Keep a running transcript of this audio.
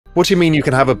What do you mean you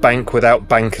can have a bank without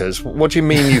bankers? What do you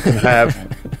mean you can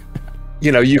have,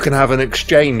 you can have an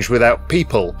exchange without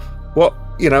people? What,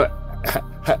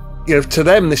 to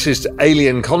them, this is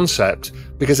alien concept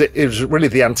because it is really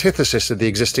the antithesis of the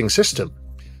existing system.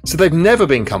 So they've never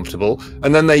been comfortable.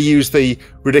 And then they use the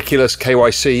ridiculous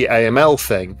KYC AML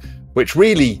thing, which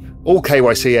really all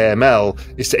KYC AML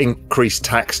is to increase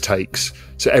tax takes.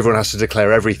 So everyone has to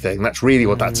declare everything. That's really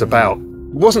what that's about.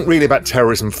 It wasn't really about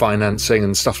terrorism financing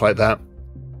and stuff like that.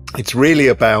 It's really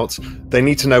about they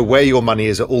need to know where your money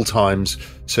is at all times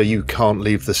so you can't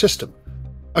leave the system.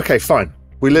 Okay, fine.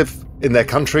 We live in their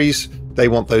countries. They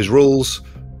want those rules.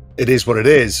 It is what it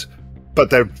is.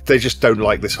 But they just don't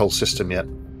like this whole system yet.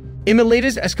 In the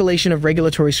latest escalation of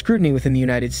regulatory scrutiny within the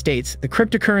United States, the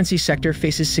cryptocurrency sector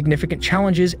faces significant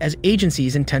challenges as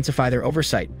agencies intensify their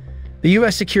oversight. The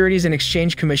U.S. Securities and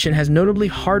Exchange Commission has notably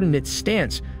hardened its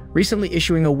stance, recently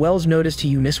issuing a Wells notice to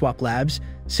Uniswap Labs,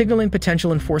 signaling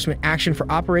potential enforcement action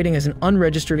for operating as an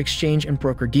unregistered exchange and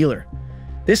broker-dealer.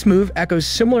 This move echoes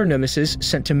similar notices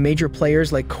sent to major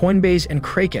players like Coinbase and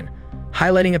Kraken,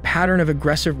 highlighting a pattern of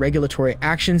aggressive regulatory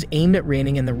actions aimed at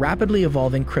reining in the rapidly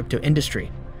evolving crypto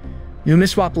industry.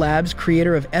 Uniswap Labs,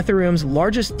 creator of Ethereum's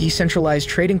largest decentralized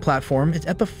trading platform, is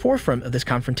at the forefront of this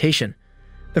confrontation.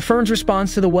 The firm's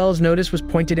response to the Wells notice was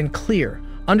pointed and clear,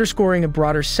 underscoring a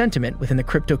broader sentiment within the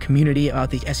crypto community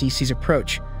about the SEC's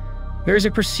approach. There is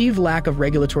a perceived lack of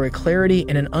regulatory clarity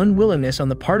and an unwillingness on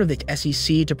the part of the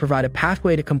SEC to provide a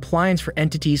pathway to compliance for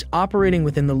entities operating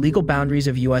within the legal boundaries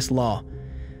of U.S. law.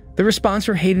 The response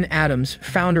from Hayden Adams,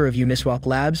 founder of Uniswap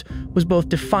Labs, was both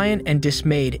defiant and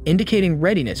dismayed, indicating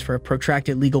readiness for a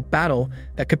protracted legal battle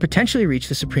that could potentially reach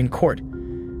the Supreme Court.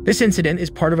 This incident is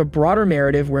part of a broader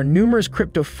narrative where numerous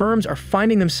crypto firms are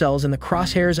finding themselves in the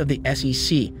crosshairs of the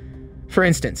SEC. For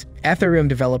instance, Ethereum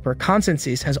developer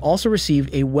Consensys has also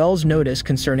received a Wells notice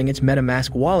concerning its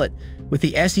MetaMask wallet, with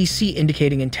the SEC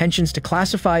indicating intentions to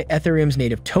classify Ethereum's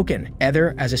native token,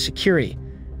 Ether, as a security.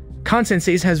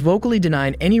 Consensys has vocally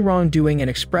denied any wrongdoing and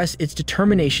expressed its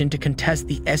determination to contest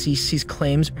the SEC's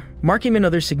claims, marking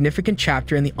another significant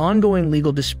chapter in the ongoing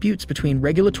legal disputes between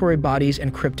regulatory bodies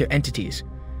and crypto entities.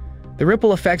 The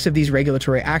ripple effects of these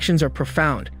regulatory actions are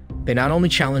profound. They not only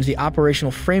challenge the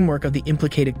operational framework of the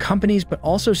implicated companies, but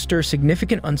also stir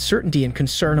significant uncertainty and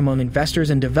concern among investors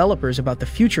and developers about the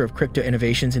future of crypto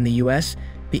innovations in the US.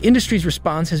 The industry's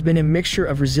response has been a mixture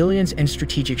of resilience and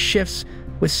strategic shifts,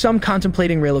 with some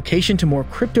contemplating relocation to more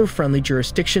crypto-friendly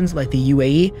jurisdictions like the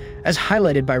UAE, as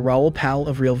highlighted by Raoul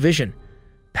of Real Vision.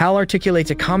 Powell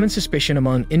articulates a common suspicion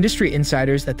among industry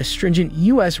insiders that the stringent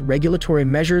U.S. regulatory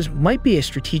measures might be a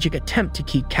strategic attempt to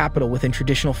keep capital within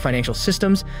traditional financial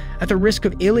systems at the risk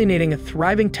of alienating a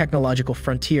thriving technological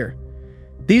frontier.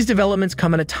 These developments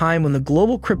come at a time when the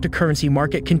global cryptocurrency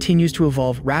market continues to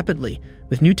evolve rapidly,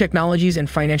 with new technologies and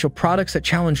financial products that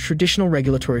challenge traditional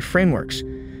regulatory frameworks.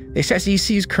 The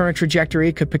SEC's current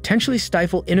trajectory could potentially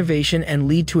stifle innovation and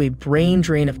lead to a brain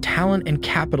drain of talent and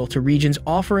capital to regions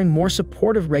offering more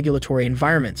supportive regulatory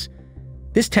environments.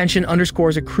 This tension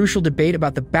underscores a crucial debate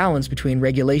about the balance between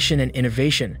regulation and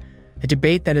innovation, a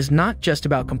debate that is not just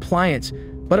about compliance,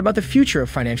 but about the future of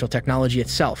financial technology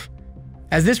itself.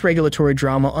 As this regulatory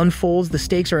drama unfolds, the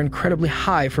stakes are incredibly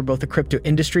high for both the crypto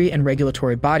industry and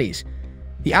regulatory bodies.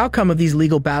 The outcome of these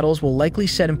legal battles will likely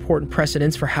set important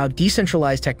precedents for how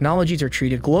decentralized technologies are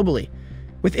treated globally.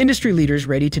 With industry leaders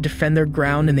ready to defend their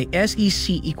ground and the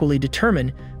SEC equally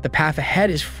determined, the path ahead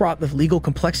is fraught with legal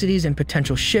complexities and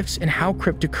potential shifts in how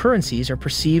cryptocurrencies are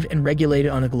perceived and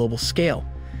regulated on a global scale.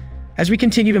 As we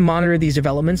continue to monitor these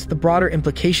developments, the broader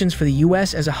implications for the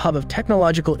U.S. as a hub of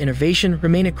technological innovation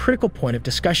remain a critical point of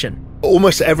discussion.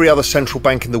 Almost every other central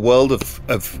bank in the world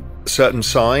of certain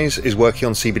size is working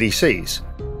on CBDCs.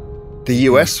 The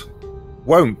US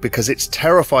won't, because it's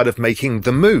terrified of making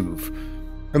the move.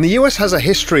 And the US has a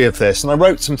history of this, and I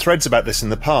wrote some threads about this in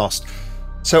the past.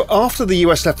 So after the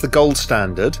US left the gold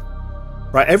standard,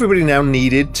 right, everybody now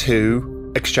needed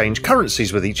to exchange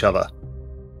currencies with each other.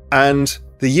 And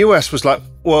the US was like,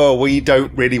 well, we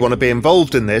don't really want to be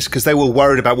involved in this, because they were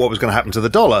worried about what was going to happen to the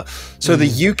dollar. So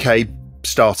the UK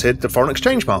started the foreign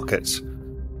exchange markets,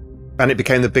 and it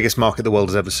became the biggest market the world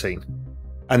has ever seen.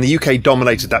 And the UK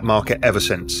dominated that market ever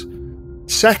since.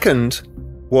 Second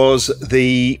one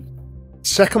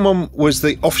was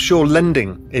the offshore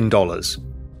lending in dollars.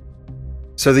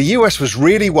 So the US was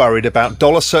really worried about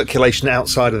dollar circulation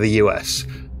outside of the US.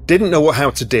 Didn't know how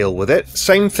to deal with it.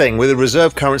 Same thing with the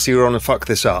reserve currency, we're on to fuck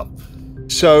this up.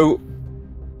 So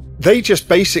they just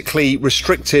basically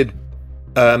restricted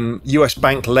US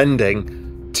bank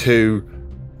lending to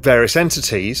various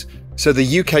entities. So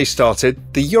the UK started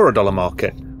the Eurodollar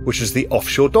market, which is the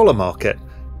offshore dollar market,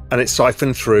 and it's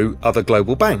siphoned through other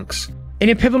global banks. In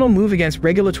a pivotal move against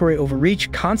regulatory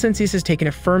overreach, Consensus has taken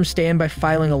a firm stand by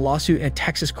filing a lawsuit in a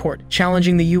Texas court,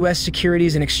 challenging the U.S.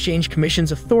 Securities and Exchange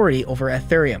Commission's authority over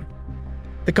Ethereum.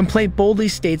 The complaint boldly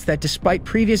states that despite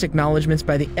previous acknowledgments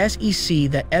by the SEC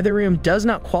that Ethereum does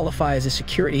not qualify as a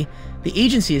security, the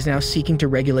agency is now seeking to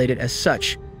regulate it as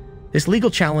such. This legal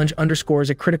challenge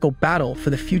underscores a critical battle for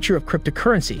the future of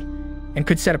cryptocurrency and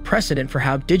could set a precedent for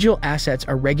how digital assets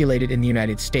are regulated in the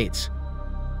United States.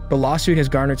 The lawsuit has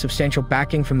garnered substantial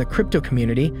backing from the crypto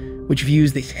community, which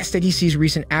views the SEC's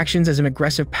recent actions as an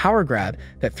aggressive power grab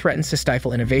that threatens to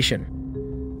stifle innovation.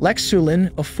 Lex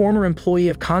Sulin, a former employee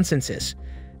of Consensus,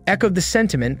 echoed the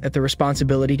sentiment that the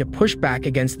responsibility to push back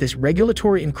against this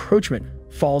regulatory encroachment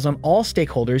falls on all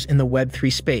stakeholders in the Web3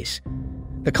 space.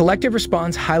 The collective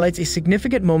response highlights a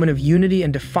significant moment of unity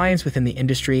and defiance within the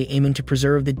industry, aiming to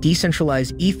preserve the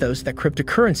decentralized ethos that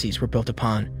cryptocurrencies were built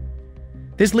upon.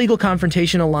 This legal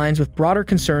confrontation aligns with broader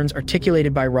concerns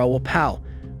articulated by Raoul,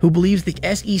 who believes the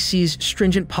SEC's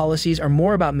stringent policies are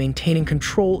more about maintaining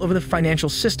control over the financial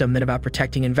system than about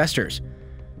protecting investors.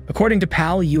 According to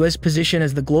Powell, U.S. position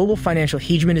as the global financial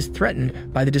hegemon is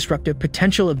threatened by the disruptive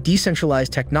potential of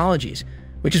decentralized technologies,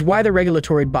 which is why the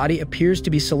regulatory body appears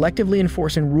to be selectively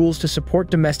enforcing rules to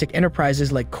support domestic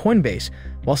enterprises like Coinbase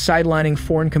while sidelining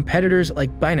foreign competitors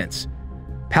like Binance.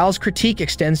 Powell's critique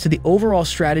extends to the overall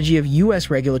strategy of U.S.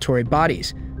 regulatory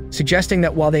bodies, suggesting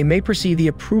that while they may perceive the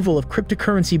approval of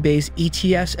cryptocurrency-based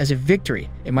ETFs as a victory,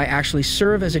 it might actually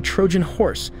serve as a Trojan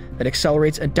horse that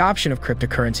accelerates adoption of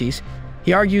cryptocurrencies.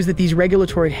 He argues that these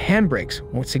regulatory handbrakes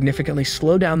won't significantly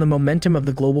slow down the momentum of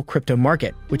the global crypto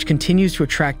market, which continues to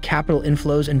attract capital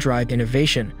inflows and drive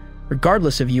innovation,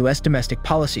 regardless of U.S. domestic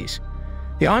policies.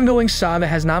 The ongoing saga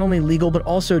has not only legal but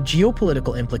also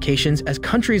geopolitical implications, as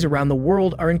countries around the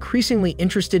world are increasingly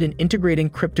interested in integrating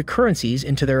cryptocurrencies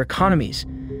into their economies.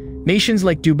 Nations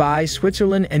like Dubai,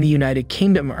 Switzerland, and the United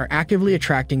Kingdom are actively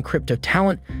attracting crypto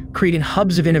talent, creating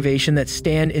hubs of innovation that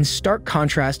stand in stark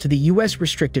contrast to the U.S.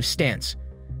 restrictive stance.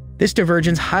 This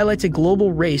divergence highlights a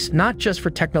global race not just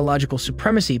for technological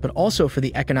supremacy but also for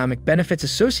the economic benefits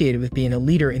associated with being a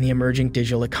leader in the emerging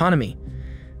digital economy.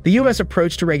 The U.S.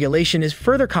 approach to regulation is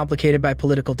further complicated by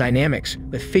political dynamics,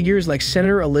 with figures like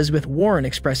Senator Elizabeth Warren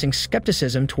expressing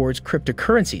skepticism towards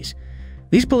cryptocurrencies.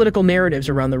 These political narratives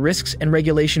around the risks and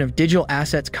regulation of digital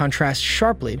assets contrast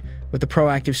sharply with the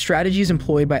proactive strategies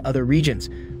employed by other regions,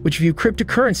 which view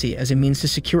cryptocurrency as a means to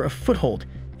secure a foothold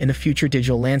in the future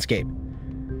digital landscape.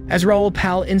 As Raoul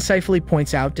insightfully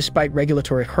points out, despite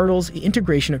regulatory hurdles, the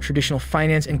integration of traditional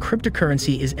finance and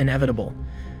cryptocurrency is inevitable.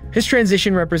 His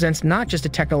transition represents not just a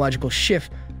technological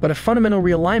shift, but a fundamental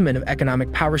realignment of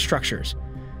economic power structures.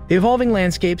 The evolving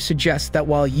landscape suggests that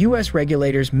while U.S.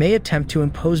 regulators may attempt to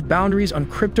impose boundaries on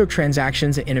crypto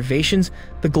transactions and innovations,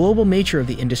 the global nature of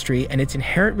the industry and its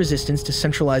inherent resistance to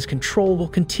centralized control will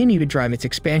continue to drive its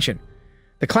expansion.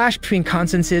 The clash between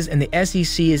Consensus and the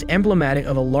SEC is emblematic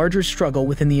of a larger struggle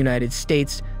within the United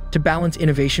States to balance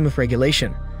innovation with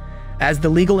regulation. As the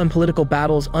legal and political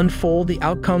battles unfold, the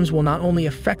outcomes will not only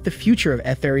affect the future of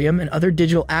Ethereum and other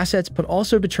digital assets, but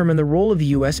also determine the role of the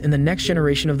U.S. in the next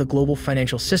generation of the global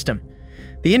financial system.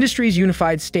 The industry's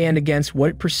unified stand against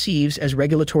what it perceives as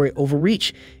regulatory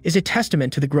overreach is a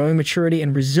testament to the growing maturity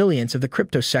and resilience of the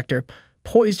crypto sector,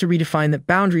 poised to redefine the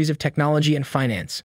boundaries of technology and finance.